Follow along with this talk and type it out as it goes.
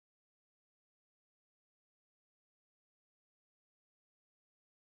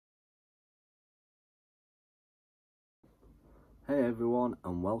Hey everyone,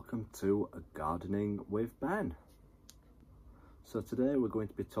 and welcome to Gardening with Ben. So today we're going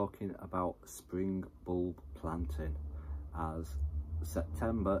to be talking about spring bulb planting, as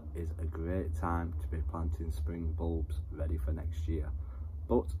September is a great time to be planting spring bulbs ready for next year.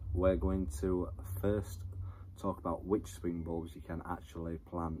 But we're going to first talk about which spring bulbs you can actually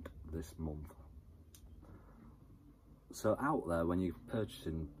plant this month. So out there, when you're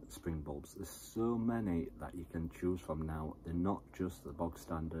purchasing spring bulbs, there's so many that you can choose from now. They're not just the bog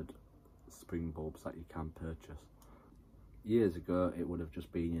standard spring bulbs that you can purchase. Years ago, it would have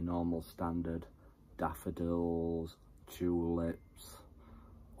just been your normal standard daffodils, tulips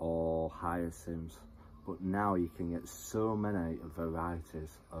or hyacinths. But now you can get so many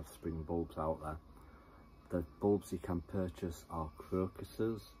varieties of spring bulbs out there. The bulbs you can purchase are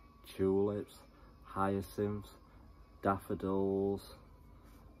crocuses, tulips, hyacinths, daffodils,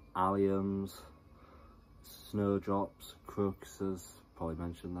 alliums, snowdrops, crocuses, probably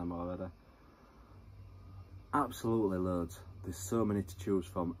mentioned them already. Absolutely loads. There's so many to choose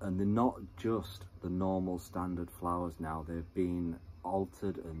from, and they're not just the normal standard flowers now. They've been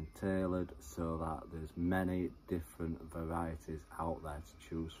altered and tailored so that there's many different varieties out there to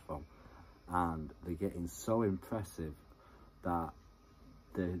choose from, and they're getting so impressive that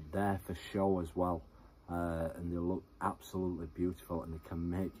they're there for show as well. And they look absolutely beautiful, and they can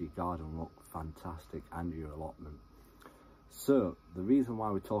make your garden look fantastic and your allotment. So the reason why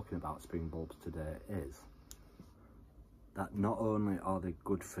we're talking about spring bulbs today is that not only are they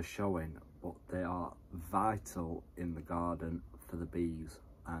good for showing, but they are vital in the garden for the bees.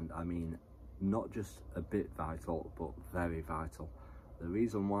 And I mean, not just a bit vital, but very vital. The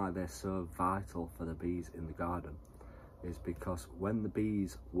reason why they're so vital for the bees in the garden is because when the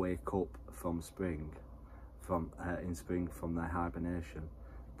bees wake up from spring, in spring from their hibernation,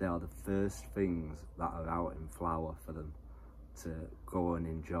 they are the first things that are out in flower for them to go and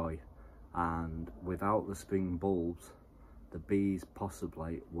enjoy. And without the spring bulbs, the bees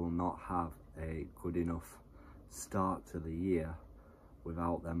possibly will not have a good enough start to the year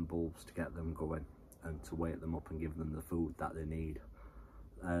without them bulbs to get them going and to wake them up and give them the food that they need.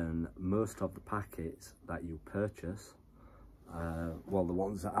 And most of the packets that you purchase, well, the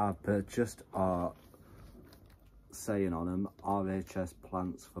ones that I've purchased are saying on them RHS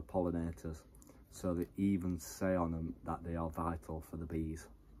plants for pollinators, so they even say on them that they are vital for the bees.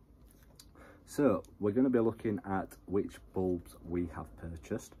 So we're going to be looking at which bulbs we have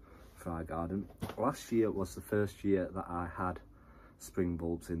purchased for our garden. Last year was the first year that I had spring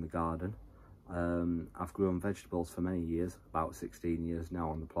bulbs in the garden. I've grown vegetables for many years, about 16 years now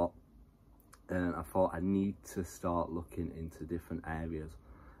on the plot, and I thought I need to start looking into different areas.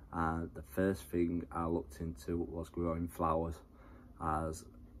 The first thing I looked into was growing flowers, as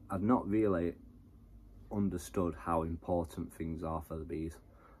I've not really understood how important things are for the bees.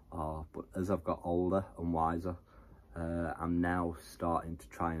 But as I've got older and wiser, I'm now starting to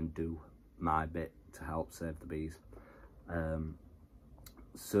try and do my bit to help save the bees.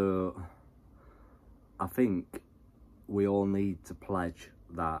 So I think we all need to pledge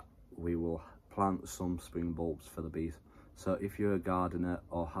that we will plant some spring bulbs for the bees. So if you're a gardener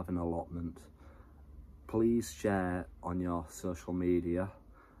or have an allotment, please share on your social media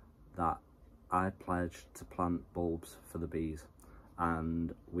that I pledge to plant bulbs for the bees,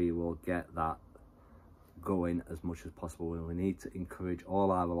 and we will get that going as much as possible. We need to encourage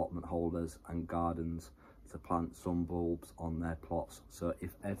all our allotment holders and gardens to plant some bulbs on their plots. So if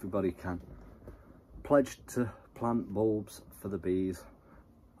everybody can pledge to plant bulbs for the bees,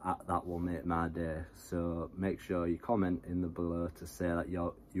 that will make my day. So make sure you comment in the below to say that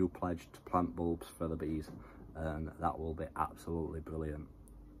you pledged to plant bulbs for the bees, and that will be absolutely brilliant.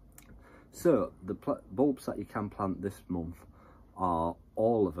 So the bulbs that you can plant this month are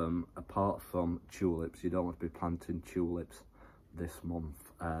all of them apart from tulips. You don't want to be planting tulips this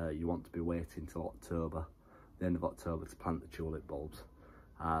month. You want to be waiting till October, the end of October, to plant the tulip bulbs,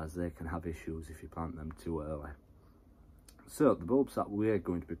 as they can have issues if you plant them too early. So the bulbs that we're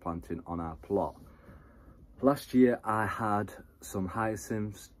going to be planting on our plot. Last year I had some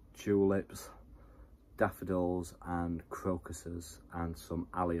hyacinths, tulips, daffodils and crocuses and some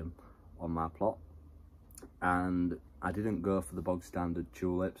allium on my plot. And I didn't go for the bog standard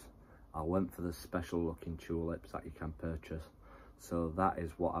tulips. I went for the special looking tulips that you can purchase. So that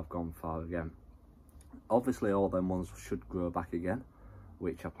is what I've gone for again. Obviously all them ones should grow back again,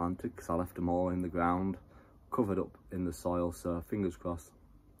 which I planted because I left them all in the ground, covered up in the soil, so fingers crossed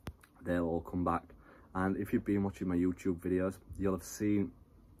they'll all come back. And if you've been watching my YouTube videos, you'll have seen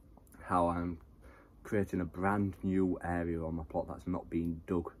how I'm creating a brand new area on my plot that's not been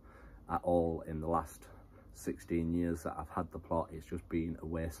dug at all in the last 16 years that I've had the plot, it's just been a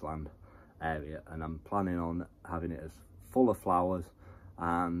wasteland area, and I'm planning on having it as full of flowers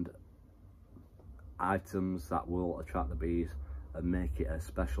and items that will attract the bees and make it a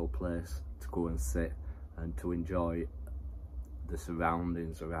special place to go and sit and to enjoy the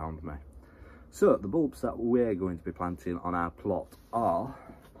surroundings around me. So the bulbs that we're going to be planting on our plot are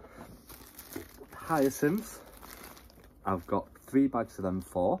hyacinths. I've got 3 bags of them,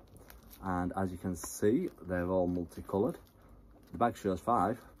 4, and as you can see they're all multicoloured. The bag shows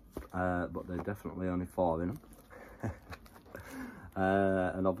 5, but there's definitely only 4 in them.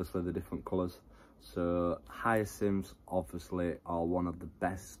 And obviously the different colours. So hyacinths obviously are one of the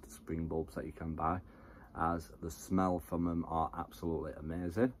best spring bulbs that you can buy, as the smell from them are absolutely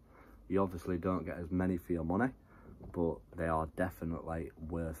amazing. You obviously don't get as many for your money, but they are definitely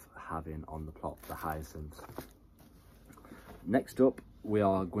worth having on the plot, the hyacinths. Next up, we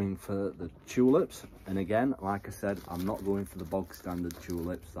are going for the tulips, and again, like I said, I'm not going for the bog standard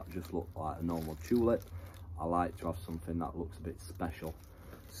tulips that just look like a normal tulip. I like to have something that looks a bit special.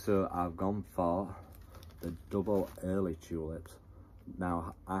 So I've gone for the double early tulips.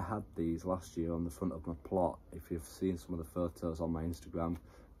 Now, I had these last year on the front of my plot. If you've seen some of the photos on my Instagram,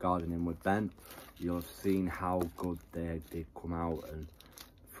 Gardening with Ben, you'll have seen how good they did come out, and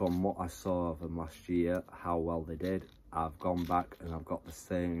from what I saw of them last year, how well they did, I've gone back and I've got the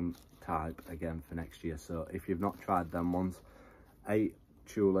same type again for next year. So if you've not tried them ones, 8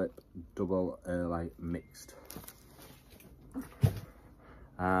 tulip double early mixed.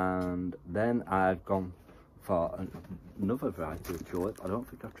 And then I've gone for another variety of tulip. I don't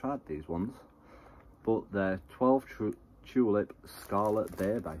think I've tried these ones, but they're 12 tulip scarlet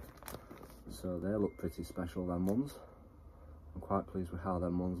baby. So they look pretty special, them ones. I'm quite pleased with how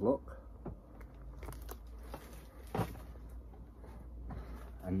them ones look.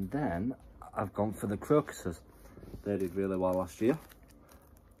 And then I've gone for the crocuses. They did really well last year.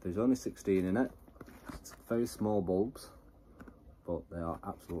 There's only 16 in it. It's very small bulbs, but they are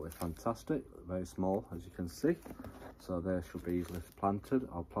absolutely fantastic. Very small, as you can see. So they should be easily planted.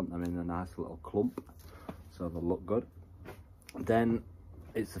 I'll plant them in a nice little clump, so they'll look good. Then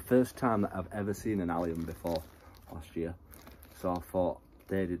it's the first time that I've ever seen an allium before last year. So I thought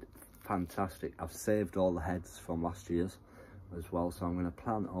they did fantastic. I've saved all the heads from last year's as well, so I'm going to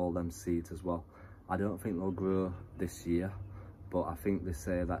plant all them seeds as well. I don't think they'll grow this year, but I think they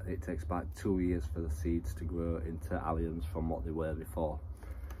say that it takes about 2 years for the seeds to grow into alliums from what they were before.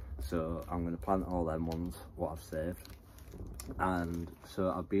 So I'm going to plant all them ones, what I've saved. And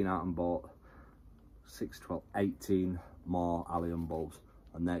so I've been out and bought 6, 12, 18 more allium bulbs,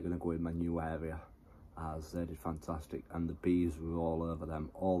 and they're going to go in my new area, as they did fantastic, and the bees were all over them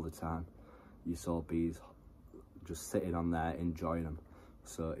all the time. You saw bees just sitting on there enjoying them.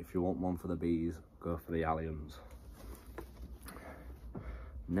 So if you want one for the bees, go for the alliums.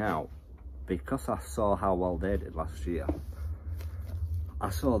 Now, because I saw how well they did last year, I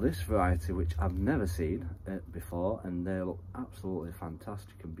saw this variety which I've never seen before, and they look absolutely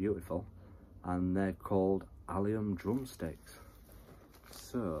fantastic and beautiful, and they're called allium drumsticks.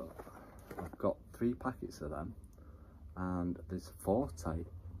 So I've got 3 packets of them, and there's 40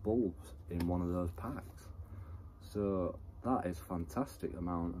 bulbs in one of those packs. So that is a fantastic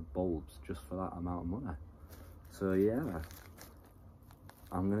amount of bulbs just for that amount of money. So yeah,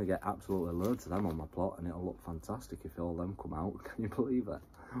 I'm going to get absolutely loads of them on my plot, and it'll look fantastic if all them come out. Can you believe it?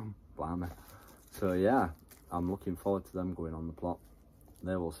 Blimey. So yeah, I'm looking forward to them going on the plot.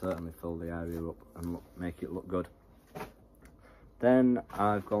 They will certainly fill the area up and make it look good. Then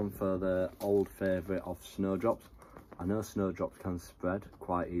I've gone for the old favourite of snowdrops. I know snowdrops can spread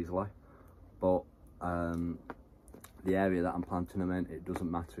quite easily, but the area that I'm planting them in, it doesn't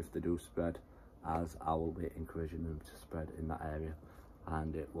matter if they do spread, as I will be encouraging them to spread in that area,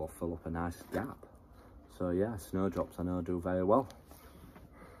 and it will fill up a nice gap. So yeah, snowdrops I know do very well.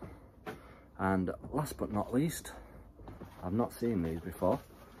 And last but not least, I've not seen these before.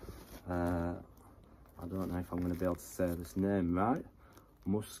 I don't know if I'm going to be able to say this name right.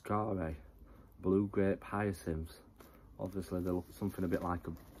 Muscari blue grape hyacinths. Obviously they look something a bit like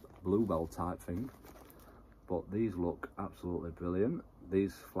a bluebell type thing, but these look absolutely brilliant.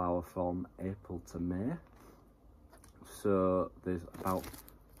 These flower from April to May. So there's about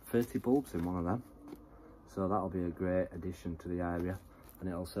 30 bulbs in one of them. So that'll be a great addition to the area, and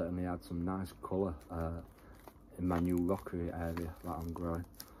it'll certainly add some nice colour in my new rockery area that I'm growing.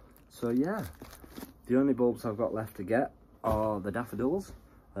 So yeah, the only bulbs I've got left to get are the daffodils,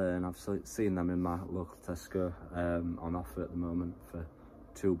 and I've seen them in my local Tesco on offer at the moment for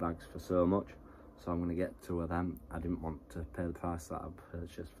 2 bags for so much. So I'm going to get 2 of them. I didn't want to pay the price that I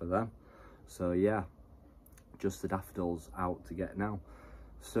purchased for them. So yeah, just the daffodils out to get now.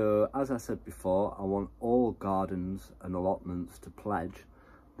 So as I said before, I want all gardens and allotments to pledge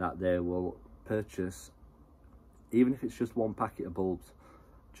that they will purchase, even if it's just 1 packet of bulbs,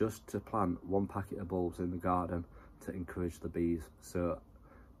 just to plant 1 packet of bulbs in the garden to encourage the bees. So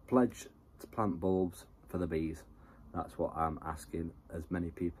pledge to plant bulbs for the bees. That's what I'm asking as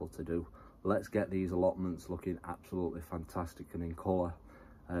many people to do. Let's get these allotments looking absolutely fantastic and in colour,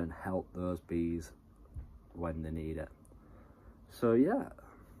 and help those bees when they need it. So yeah,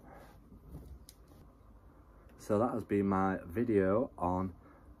 so that has been my video on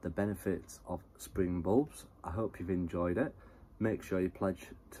the benefits of spring bulbs. I hope you've enjoyed it. Make sure you pledge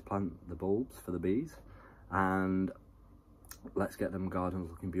to plant the bulbs for the bees, and let's get them gardens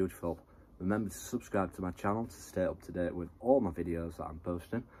looking beautiful. Remember to subscribe to my channel to stay up to date with all my videos that I'm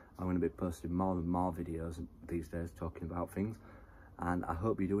posting. I'm going to be posting more and more videos these days talking about things, and I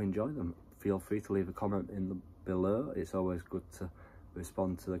hope you do enjoy them. Feel free to leave a comment below. It's always good to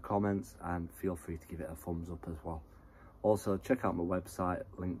respond to the comments, and feel free to give it a thumbs up as well. Also, check out my website,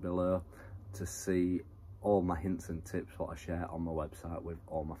 link below, to see all my hints and tips what I share on my website with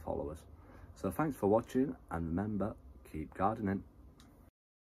all my followers. So thanks for watching, and remember, keep gardening.